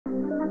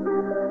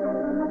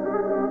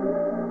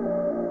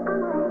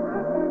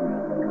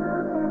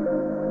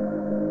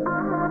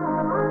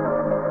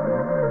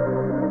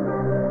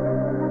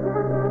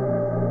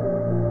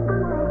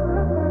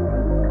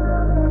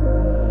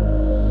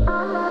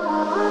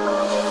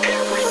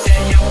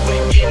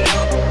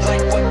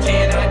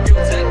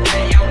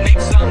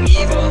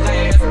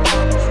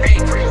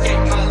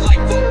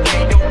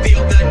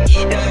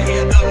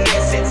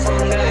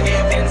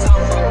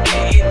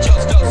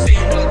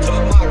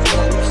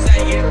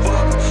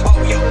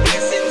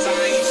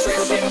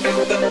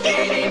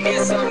waiting,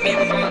 yes, I'm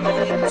in my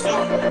own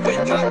zone.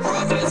 With my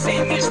brothers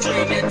in this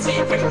Trinity,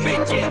 we'll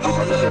make it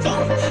all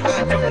alone.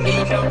 I don't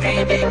need no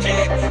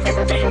handicap, you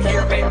can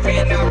hear it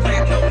when I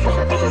rap. No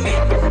more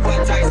bullet,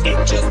 what I speak,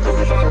 just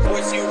through my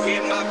voice, you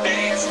hear my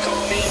bass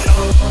coming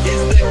on.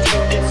 Is the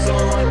gifted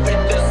song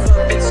with the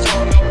serpent's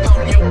tongue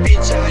upon your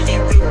bitch. I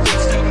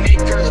influence to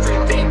make her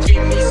strip and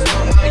give me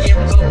some. I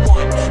am the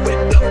one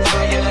with the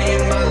fire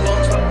in my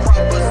lungs. The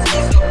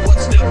prophecies of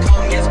what's to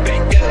come is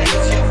bigger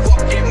as your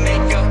fucking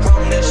makeup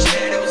from the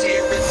shadows.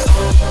 Here it's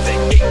on. They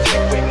can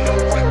get with no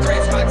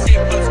regrets. My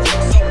temper's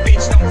quick, so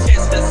bitch don't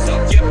test us.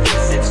 Suck your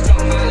visits to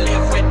my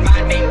left with my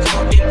name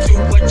carved into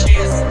a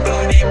chest.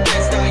 Blood and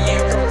breast, I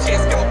am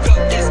grotesque. I'll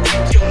cut this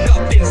thing till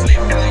nothing's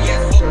left. I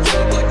ask for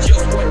good, but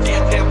just one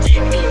death. Now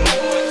give me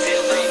more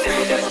until the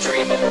night I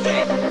dream of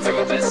day.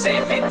 Through the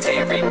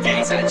cemetery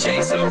gates, I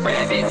chase a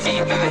rabbit.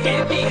 Feed my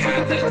head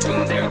behind the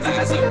tomb. There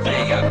lies a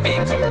play. I've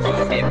been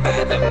corroded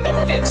by the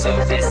motives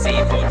of this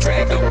evil.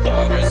 Drag the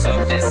waters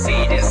of this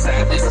seed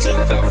inside this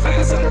truth. I'll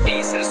find some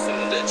peace and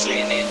soon the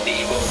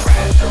Trinity will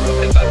rise.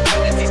 Surrounded by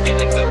violence, these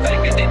feelings of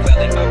anger, they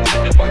dwell in my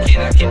mind. And why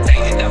can't I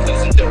contain it? I'm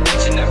losing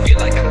direction. I feel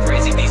like I'm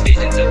crazy. These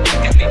visions of you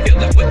got me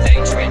filled up with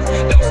hatred.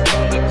 No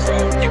stone to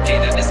crow. You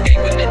cannot escape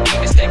when the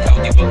demons take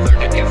hold. You will learn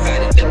to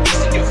confide in the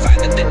beast, and you'll find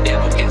that the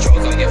devil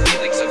controls all your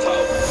feelings of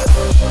hope.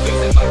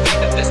 Losing my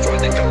faith to destroy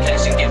the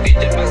compassion. Giving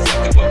to myself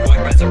to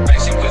avoid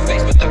resurrection. We're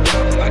faced with the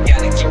problem. I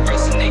gotta keep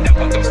wrestling. No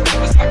one gon'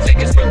 stop us. My click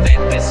is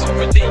relentless.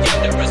 Over the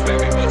universe where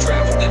we will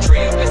travel. The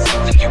trio is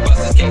something you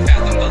busters can't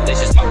fathom.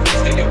 Malicious, my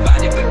face fill your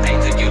body with pain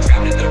till you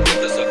drown in the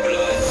rivers of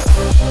blood.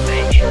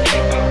 Take it.